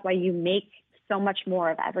 And so that's why you make so much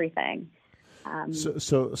more of everything. So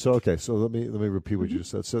let me repeat what you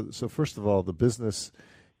just said. So first of all, the business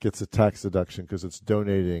gets a tax deduction because it's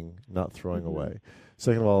donating, not throwing away.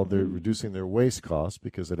 Second of all, they're reducing their waste costs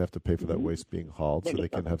because they'd have to pay for that waste being hauled, so they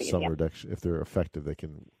can have some reduction. If they're effective, they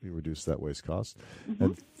can reduce that waste cost.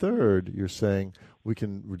 And third, you're saying we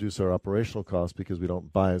can reduce our operational costs because we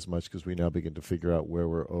don't buy as much because we now begin to figure out where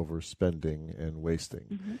we're overspending and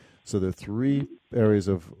wasting. So there are 3 areas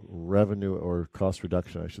of revenue or cost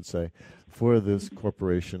reduction, I should say, for this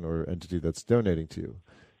corporation or entity that's donating to you.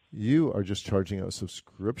 You are just charging a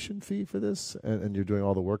subscription fee for this, and you're doing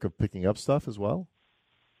all the work of picking up stuff as well?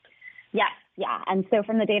 Yes, yeah. And so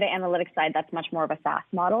from the data analytics side, that's much more of a SaaS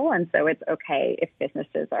model. And so it's okay if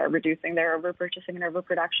businesses are reducing their overpurchasing and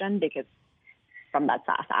overproduction because from that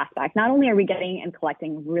SaaS aspect, not only are we getting and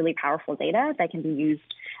collecting really powerful data that can be used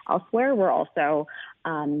elsewhere, we're also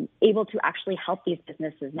able to actually help these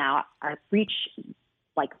businesses now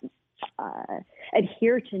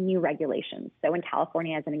adhere to new regulations. So in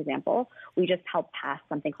California, as an example, we just helped pass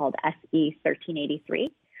something called SB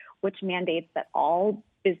 1383, which mandates that all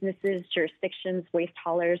businesses, jurisdictions, waste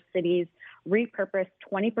haulers, cities repurpose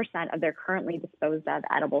 20% of their currently disposed of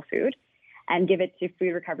edible food and give it to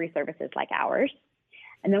food recovery services like ours.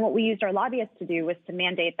 And then what we used our lobbyists to do was to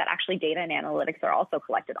mandate that actually data and analytics are also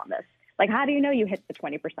collected on this. Like, how do you know you hit the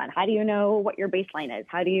 20%? How do you know what your baseline is?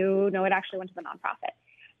 How do you know it actually went to the nonprofit?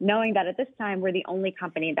 Knowing that at this time, we're the only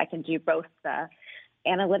company that can do both the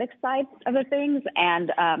analytics side of the things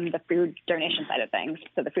and the food donation side of things,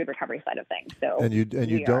 so the food recovery side of things. So and you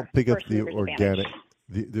don't pick up the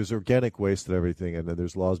there's organic waste and everything, and then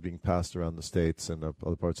there's laws being passed around the States and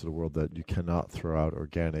other parts of the world that you cannot throw out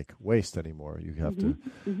organic waste anymore. You have to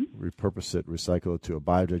repurpose it, recycle it to a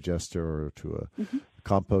biodigester or to a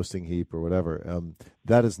composting heap or whatever.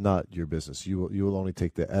 That is not your business. You will only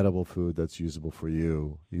take the edible food that's usable for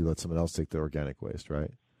you. You let someone else take the organic waste,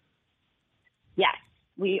 right? Yes.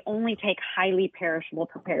 We only take highly perishable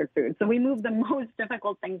prepared food. So we move the most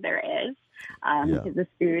difficult things there is because this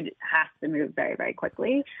food has to move very, very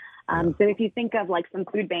quickly. So if you think of like some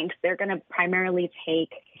food banks, they're going to primarily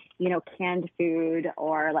take, canned food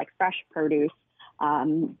or like fresh produce.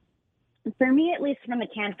 For me, at least from the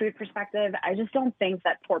canned food perspective, I just don't think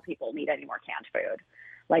that poor people need any more canned food.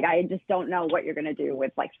 Like, I just don't know what you're going to do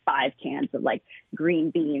with like 5 cans of like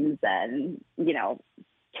green beans and,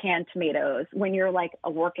 canned tomatoes when you're like a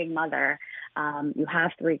working mother. You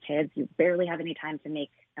have 3 kids, you barely have any time to make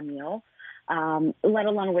a meal, let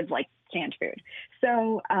alone with like canned food.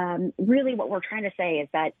 So really what we're trying to say is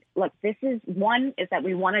that, look, is that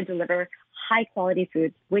we want to deliver high quality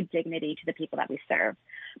foods with dignity to the people that we serve.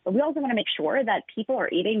 But we also want to make sure that people are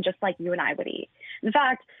eating just like you and I would eat. In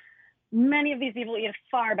fact, many of these people eat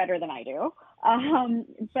far better than I do.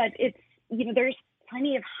 But it's, there's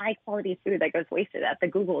plenty of high quality food that goes wasted at the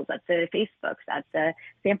Googles, at the Facebooks, at the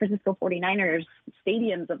San Francisco 49ers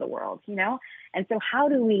stadiums of the world, And so how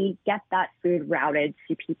do we get that food routed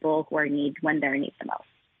to people who are in need when they're in need the most?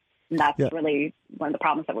 And that's really one of the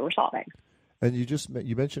problems that we were solving. And you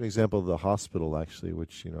mentioned an example of the hospital, actually,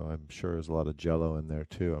 which, I'm sure there's a lot of Jell-O in there,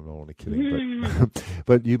 too. I'm not only kidding.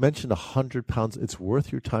 But you mentioned 100 pounds. It's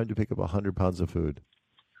worth your time to pick up 100 pounds of food.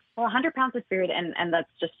 Well, 100 pounds of food, and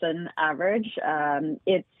that's just an average.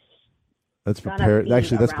 That's prepared.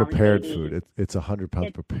 Actually, that's prepared 80. Food. It's 100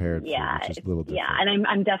 pounds prepared food, which is a little different. Yeah, and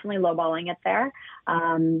I'm definitely lowballing it there,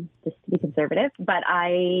 just to be conservative. But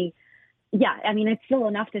it's still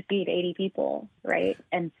enough to feed 80 people, right?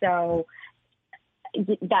 And so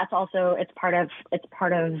that's also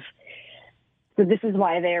so this is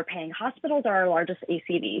why they're paying. Hospitals are our largest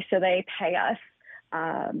ACV, so they pay us,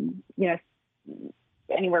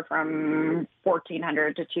 anywhere from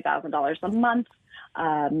 $1,400 to $2,000 a month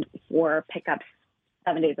for pickups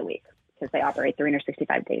 7 days a week, because they operate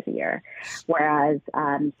 365 days a year. Whereas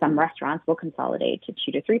some restaurants will consolidate to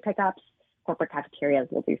 2 to 3 pickups. Corporate cafeterias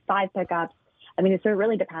will do 5 pickups. So it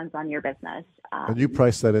really depends on your business. And you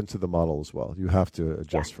price that into the model as well. You have to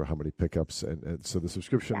adjust for how many pickups. And so the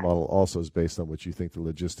subscription model also is based on what you think the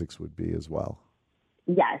logistics would be as well.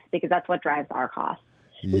 Yes, because that's what drives our costs.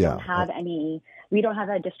 We don't have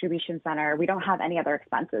a distribution center. We don't have any other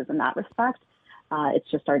expenses in that respect.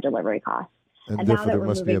 It's just our delivery costs. And therefore there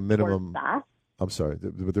must be a minimum. I'm sorry,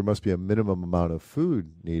 but there must be a minimum amount of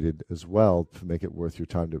food needed as well to make it worth your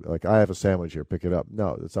time to, like, I have a sandwich here, pick it up.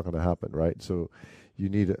 No, it's not going to happen, right? So you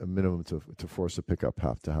need a minimum to force a pickup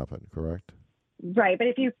have to happen, correct? Right, but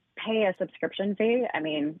if you pay a subscription fee,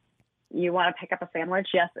 you want to pick up a sandwich,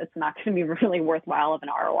 yes, it's not going to be really worthwhile of an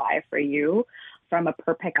ROI for you from a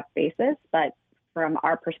per pickup basis. But from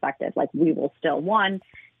our perspective, we will still, we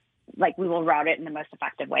will route it in the most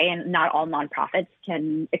effective way. And not all nonprofits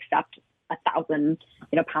can accept 1,000,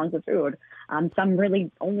 pounds of food. Some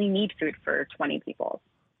really only need food for 20 people.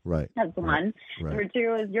 Right. That's one. Right. Number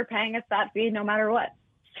 2 is you're paying us that fee no matter what.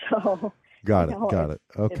 So got it.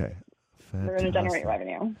 Okay. We're going to generate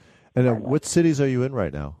revenue. And what cities are you in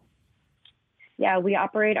right now? Yeah, we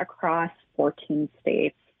operate across 14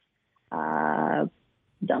 states.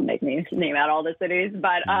 Don't make me name out all the cities,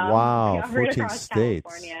 but wow, we 14 states.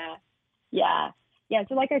 California. Yeah.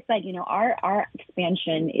 So like I said, our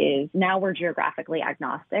expansion is now we're geographically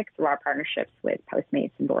agnostic through our partnerships with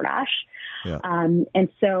Postmates and DoorDash. Yeah. And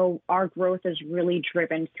so our growth is really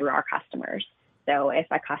driven through our customers. So if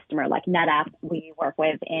a customer like NetApp we work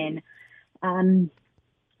with in Sunnyvale,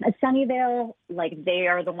 they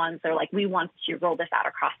are the ones that are we want to roll this out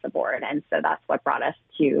across the board. And so that's what brought us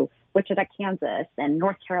to Wichita, Kansas, and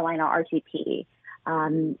North Carolina RTP.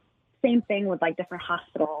 Same thing with different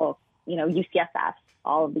hospital, UCSFs,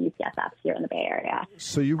 all of the UCSFs here in the Bay Area.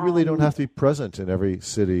 So you really don't have to be present in every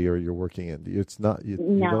city or you're working in. It's not you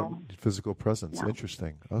don't need physical presence. No.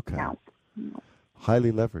 Interesting. Okay. No.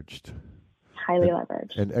 Highly leveraged.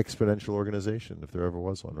 And exponential organization, if there ever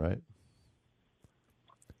was one, right?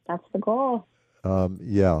 That's the goal.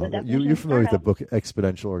 Yeah. You're familiar with the book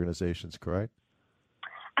Exponential Organizations, correct?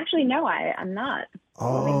 Actually, no, I'm not.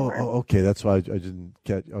 Okay. That's why I didn't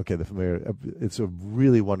get. Okay, the familiar. It's a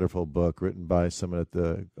really wonderful book written by someone at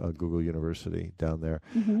the Google University down there,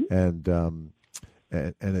 and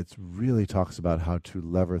and it really talks about how to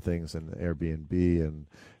lever things in Airbnb and,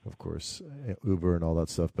 of course, Uber and all that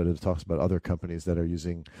stuff. But it talks about other companies that are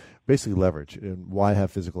using basically leverage. And why have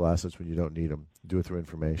physical assets when you don't need them? Do it through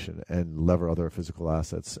information and lever other physical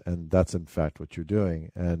assets. And that's, in fact, what you're doing.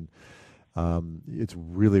 And it's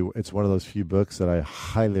one of those few books that I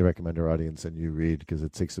highly recommend our audience and you read, because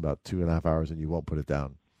it takes about 2.5 hours and you won't put it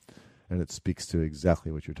down. And it speaks to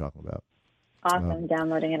exactly what you're talking about. Awesome.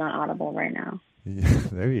 Downloading it on Audible right now. Yeah,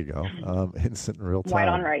 there you go. Instant in real time. White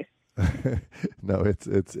on rice. No,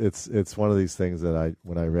 it's one of these things that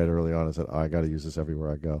when I read early on, I said, I got to use this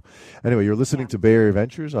everywhere I go. Anyway, you're listening to Bay Area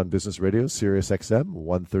Ventures on Business Radio, Sirius XM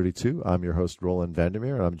 132. I'm your host, Roland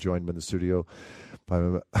Vandermeer, and I'm joined in the studio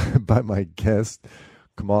by my guest,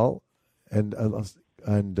 Komal, and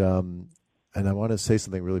I want to say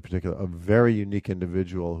something really particular. A very unique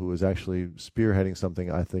individual who is actually spearheading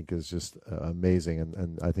something I think is just amazing.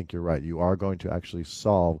 And I think you're right. You are going to actually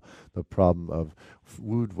solve the problem of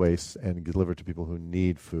food waste and deliver to people who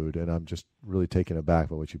need food. And I'm just really taken aback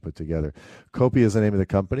by what you put together. Kopi is the name of the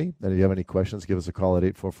company. And if you have any questions, give us a call at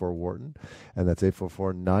 844-WHARTON. And that's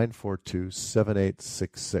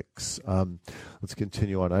 844-942-7866. Let's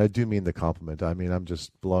continue on. I do mean the compliment. I mean, I'm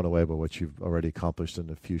just blown away by what you've already accomplished in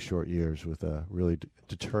a few short years with a really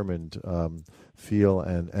determined feel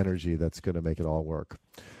and energy that's going to make it all work.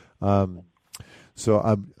 So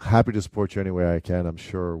I'm happy to support you any way I can. I'm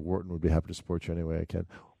sure Wharton would be happy to support you any way I can.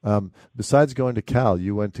 Besides going to Cal,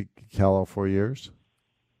 you went to Cal all 4 years?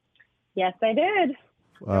 Yes, I did.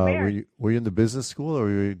 Were you in the business school, or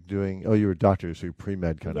were you doing? Oh, you were a doctor, so you're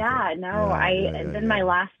pre-med kind of thing. Yeah, my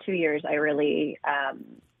last 2 years, I really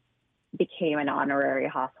became an honorary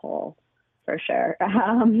hosthole for sure.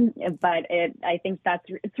 But I think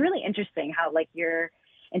it's really interesting how your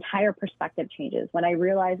entire perspective changes. When I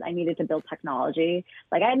realized I needed to build technology,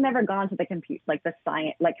 I had never gone to the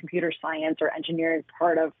computer science or engineering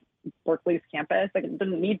part of Berkeley's campus. I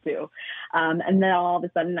didn't need to. And then all of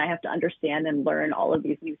a sudden I have to understand and learn all of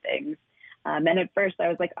these new things. And at first I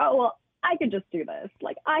was like, oh, well, I could just do this.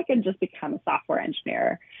 I could just become a software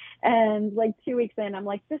engineer. And 2 weeks in, I'm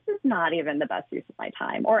like, this is not even the best use of my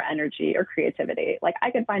time or energy or creativity.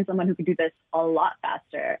 I could find someone who could do this a lot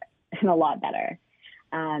faster and a lot better.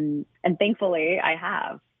 And thankfully I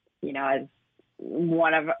have, as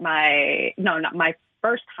one of my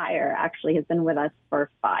first hire actually has been with us for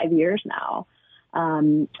 5 years now.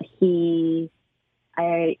 He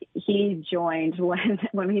joined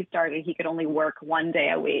when he started, he could only work 1 day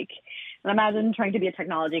a week. And imagine trying to be a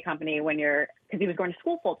technology company because he was going to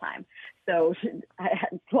school full time. So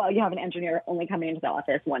you have an engineer only coming into the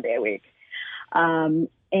office 1 day a week. But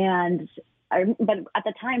at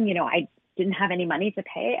the time, I didn't have any money to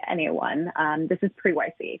pay anyone. This is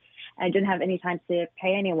pre-YC. I didn't have any time to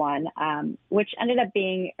pay anyone, which ended up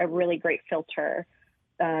being a really great filter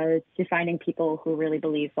to finding people who really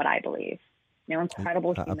believe what I believe.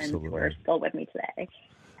 Incredible humans Absolutely. Who are still with me today.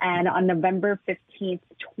 And on November 20th,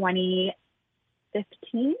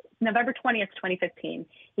 2015,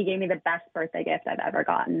 he gave me the best birthday gift I've ever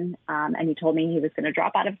gotten. And he told me he was going to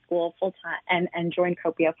drop out of school full time and join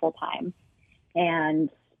Copia full time. And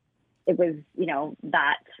it was,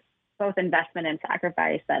 that both investment and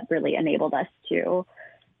sacrifice that really enabled us to,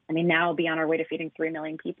 now be on our way to feeding 3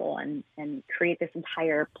 million people and create this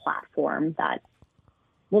entire platform that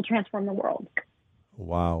will transform the world.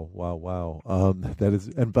 Wow. That is,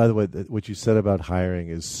 and by the way, what you said about hiring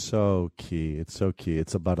is so key. It's so key.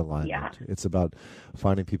 It's about alignment. Yeah. It's about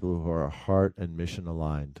finding people who are heart and mission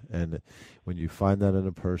aligned. And when you find that in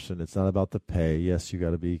a person, it's not about the pay. Yes, you got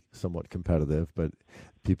to be somewhat competitive, but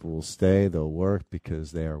people will stay, they'll work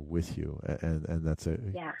because they are with you. And that's a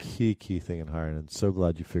key thing in hiring. And so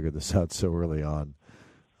glad you figured this out so early on.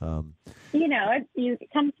 It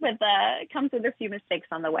comes with a few mistakes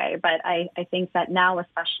on the way, but I think that now,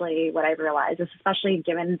 especially what I've realized is, especially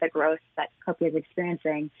given the growth that Copia is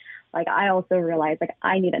experiencing, I also realize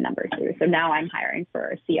I need a number two. So now I'm hiring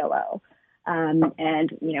for a COO,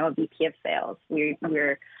 and a VP of sales.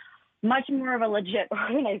 We're much more of a legit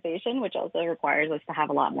organization, which also requires us to have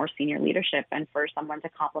a lot more senior leadership and for someone to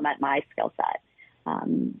complement my skill set.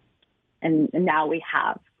 And now we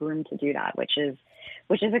have room to do that, which is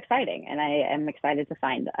exciting. And I am excited to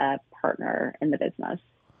find a partner in the business.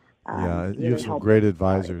 You have some great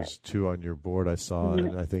advisors too on your board, I saw,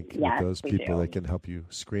 and I think with those people, they can help you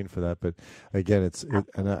screen for that. But again,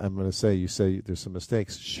 and I'm going to say, you say there's some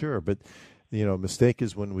mistakes, sure, but mistake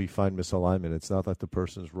is when we find misalignment. It's not that the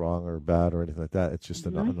person's wrong or bad or anything like that. It's just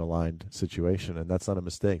an unaligned situation, and that's not a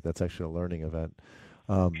mistake. That's actually a learning event.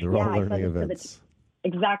 They're all learning events.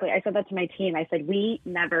 Exactly. I said that to my team. I said, we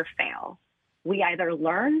never fail. we either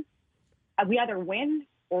win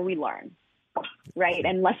or we learn, right?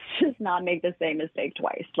 And let's just not make the same mistake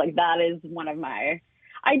twice. Like, that is one of my,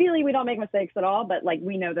 ideally we don't make mistakes at all, but like,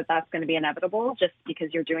 we know that that's going to be inevitable just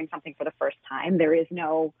because you're doing something for the first time. There is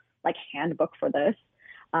no like handbook for this.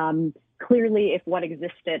 Clearly, if what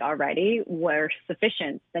existed already were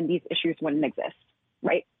sufficient, then these issues wouldn't exist,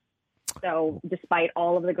 right? So despite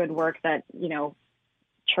all of the good work that, you know,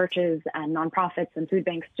 churches and nonprofits and food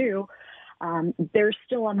banks do, there's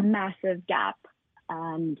still a massive gap.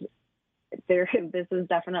 And this is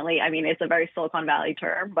definitely, I mean, it's a very Silicon Valley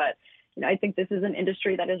term, but, you know, I think this is an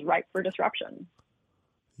industry that is ripe for disruption.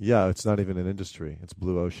 Yeah, it's not even an industry. It's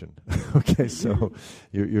blue ocean. Okay, so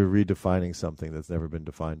you're redefining something that's never been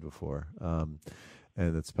defined before.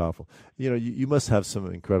 And it's powerful. You know, you must have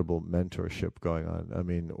some incredible mentorship going on. I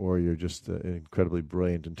mean, or you're just incredibly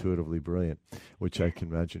brilliant, intuitively brilliant, which I can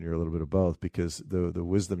imagine you're a little bit of both, because the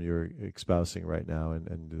wisdom you're espousing right now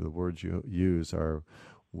and the words you use are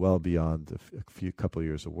well beyond a couple of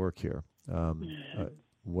years of work here.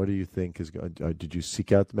 What do you think is going? Did you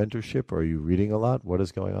seek out mentorship, or are you reading a lot? What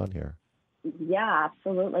is going on here? Yeah,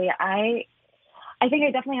 absolutely. I think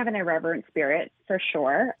I definitely have an irreverent spirit, for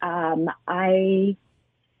sure.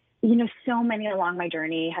 So many along my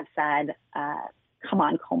journey have said, come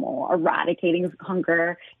on, Komal, eradicating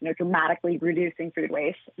hunger, dramatically reducing food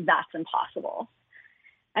waste, that's impossible.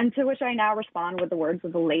 And to which I now respond with the words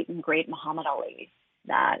of the late and great Muhammad Ali,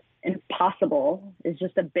 that impossible is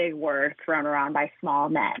just a big word thrown around by small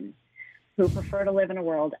men who prefer to live in a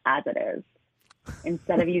world as it is,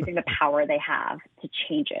 instead of using the power they have to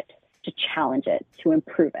change it, to challenge it, to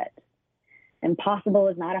improve it. Impossible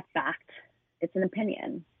is not a fact, it's an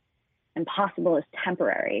opinion. Impossible is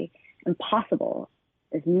temporary. Impossible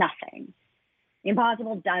is nothing. The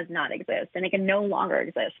impossible does not exist, and it can no longer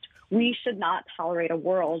exist. We should not tolerate a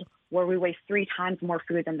world where we waste 3 times more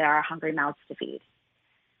food than there are hungry mouths to feed.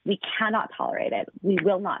 We cannot tolerate it. We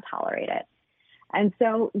will not tolerate it. And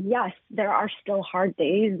so, yes, there are still hard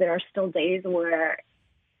days. There are still days where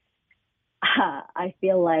I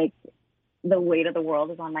feel like the weight of the world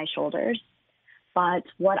is on my shoulders. But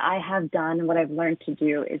what I have done, what I've learned to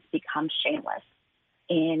do, is become shameless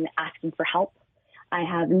in asking for help. I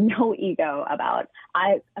have no ego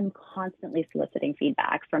I am constantly soliciting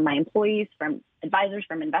feedback from my employees, from advisors,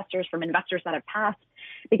 from investors that have passed,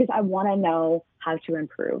 because I want to know how to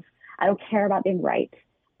improve. I don't care about being right.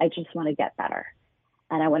 I just want to get better.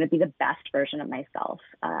 And I want to be the best version of myself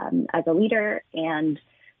as a leader. And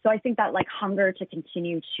so I think that hunger to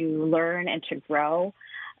continue to learn and to grow,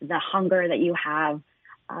 the hunger that you have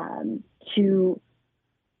to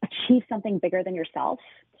achieve something bigger than yourself,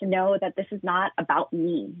 to know that this is not about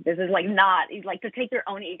me. This is not to take your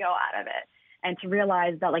own ego out of it, and to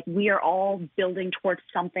realize that we are all building towards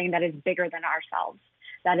something that is bigger than ourselves,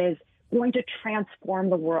 that is going to transform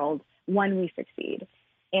the world when we succeed.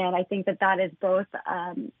 And I think that is both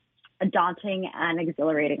a daunting and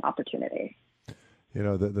exhilarating opportunity.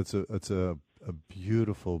 That's a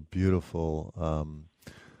beautiful, beautiful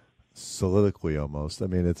soliloquy almost. I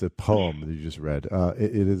mean, it's a poem that you just read.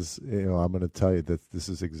 It is, I'm going to tell you that this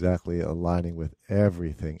is exactly aligning with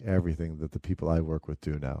everything that the people I work with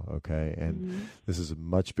do now, okay? And this is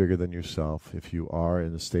much bigger than yourself. If you are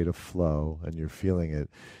in a state of flow and you're feeling it,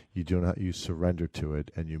 you surrender to it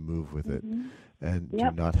and you move with it. And do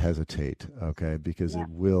not hesitate, okay? Because it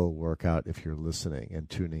will work out if you're listening and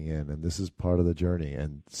tuning in. And this is part of the journey,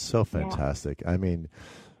 and so fantastic. I mean,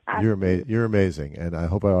 you're amazing, and I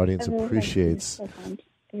hope our audience appreciates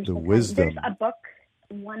the wisdom. There's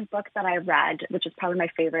one book that I read, which is probably my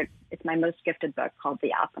favorite. It's my most gifted book, called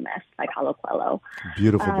The Alchemist by Paulo Coelho.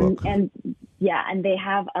 Beautiful book. And they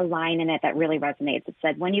have a line in it that really resonates. It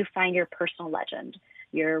said, "When you find your personal legend,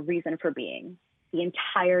 your reason for being, the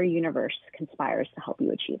entire universe conspires to help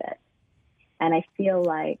you achieve it." And I feel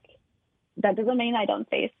like that doesn't mean I don't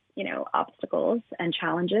face, obstacles and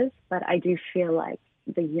challenges, but I do feel like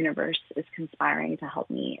the universe is conspiring to help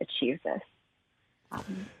me achieve this.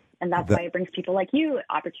 And that's why it brings people like you,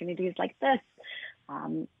 opportunities like this,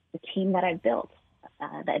 the team that I've built,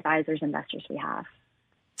 the advisors, investors we have.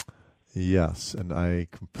 Yes, and I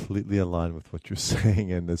completely align with what you're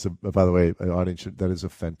saying. And by the way, audience, that is a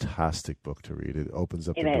fantastic book to read. It opens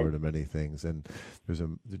up the door to many things, and there's a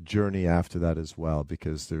journey after that as well,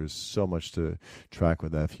 because there's so much to track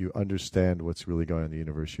with that. If you understand what's really going on in the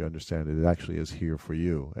universe, you understand it actually is here for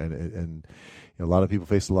you. And a lot of people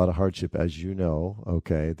face a lot of hardship, as you know.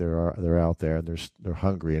 Okay, they're out there and they're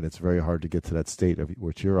hungry, and it's very hard to get to that state of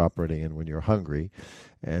which you're operating in when you're hungry.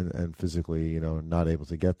 And physically, not able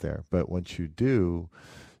to get there. But once you do,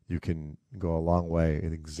 you can go a long way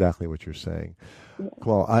in exactly what you're saying.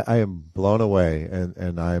 Well, I am blown away,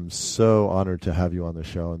 and I am so honored to have you on the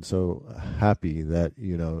show, and so happy that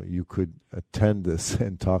you could attend this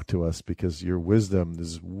and talk to us, because your wisdom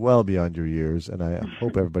is well beyond your years, and I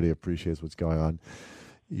hope everybody appreciates what's going on.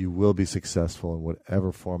 You will be successful in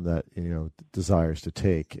whatever form that desires to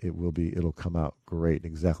take. It'll come out great,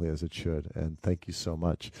 exactly as it should. And thank you so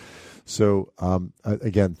much. So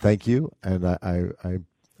again, thank you, and I'm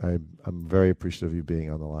very appreciative of you being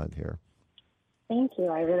on the line here. Thank you.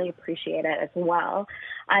 I really appreciate it as well.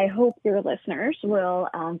 I hope your listeners will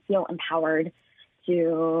feel empowered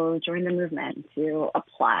to join the movement, to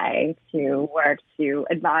apply, to work, to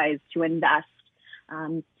advise, to invest,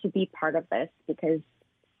 to be part of this, because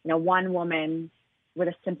one woman with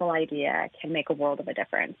a simple idea can make a world of a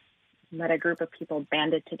difference. That a group of people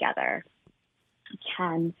banded together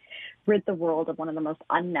can rid the world of one of the most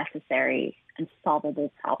unnecessary and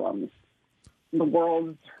solvable problems, the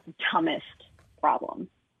world's dumbest problem.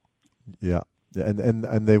 Yeah,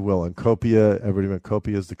 and they will. And Copia, everybody,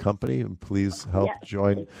 Copia is the company, and please help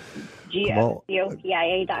join.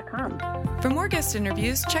 GSCOPIA.com. For more guest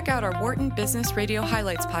interviews, check out our Wharton Business Radio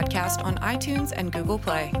Highlights podcast on iTunes and Google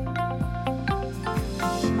Play.